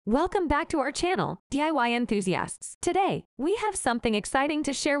Welcome back to our channel, DIY enthusiasts. Today, we have something exciting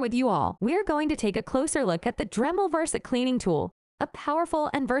to share with you all. We're going to take a closer look at the Dremel Versa cleaning tool, a powerful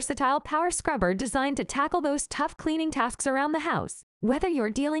and versatile power scrubber designed to tackle those tough cleaning tasks around the house. Whether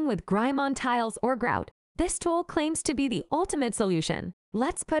you're dealing with grime on tiles or grout, this tool claims to be the ultimate solution.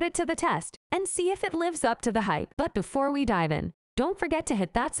 Let's put it to the test and see if it lives up to the hype. But before we dive in, don't forget to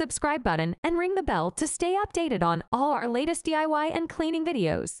hit that subscribe button and ring the bell to stay updated on all our latest DIY and cleaning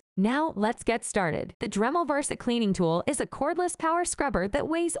videos. Now, let's get started. The Dremel Versa cleaning tool is a cordless power scrubber that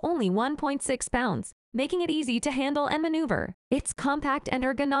weighs only 1.6 pounds, making it easy to handle and maneuver. Its compact and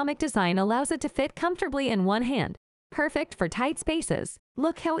ergonomic design allows it to fit comfortably in one hand, perfect for tight spaces.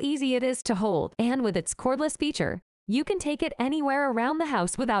 Look how easy it is to hold, and with its cordless feature, you can take it anywhere around the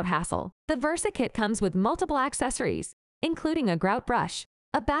house without hassle. The Versa kit comes with multiple accessories, including a grout brush,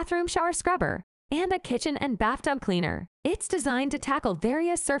 a bathroom shower scrubber, and a kitchen and bathtub cleaner. It's designed to tackle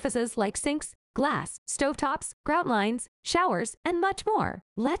various surfaces like sinks, glass, stovetops, grout lines, showers, and much more.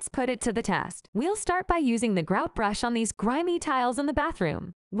 Let's put it to the test. We'll start by using the grout brush on these grimy tiles in the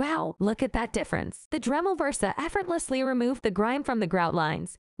bathroom. Wow, look at that difference. The Dremel Versa effortlessly removed the grime from the grout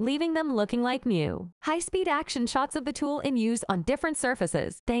lines, leaving them looking like new. High-speed action shots of the tool in use on different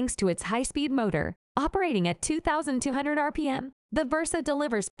surfaces thanks to its high-speed motor. Operating at 2,200 RPM, the Versa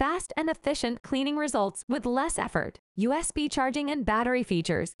delivers fast and efficient cleaning results with less effort. USB charging and battery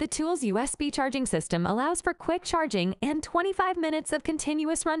features. The tool's USB charging system allows for quick charging and 25 minutes of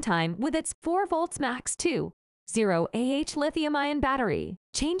continuous runtime with its 4 volts max 2.0 lithium-ion battery.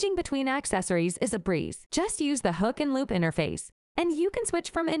 Changing between accessories is a breeze. Just use the hook and loop interface, and you can switch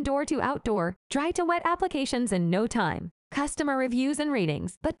from indoor to outdoor, dry to wet applications in no time. Customer reviews and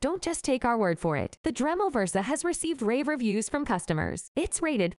ratings. But don't just take our word for it. The Dremel Versa has received rave reviews from customers. It's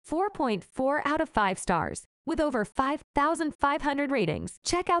rated 4.4 out of 5 stars, with over 5,500 ratings.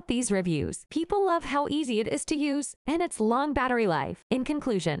 Check out these reviews. People love how easy it is to use and its long battery life. In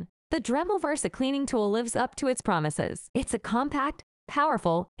conclusion, the Dremel Versa cleaning tool lives up to its promises. It's a compact,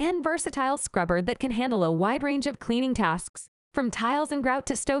 powerful, and versatile scrubber that can handle a wide range of cleaning tasks, from tiles and grout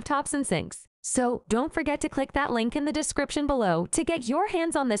to stovetops and sinks. So don't forget to click that link in the description below to get your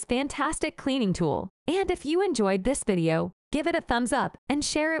hands on this fantastic cleaning tool. And if you enjoyed this video, give it a thumbs up and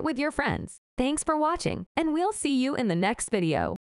share it with your friends. Thanks for watching, and we'll see you in the next video.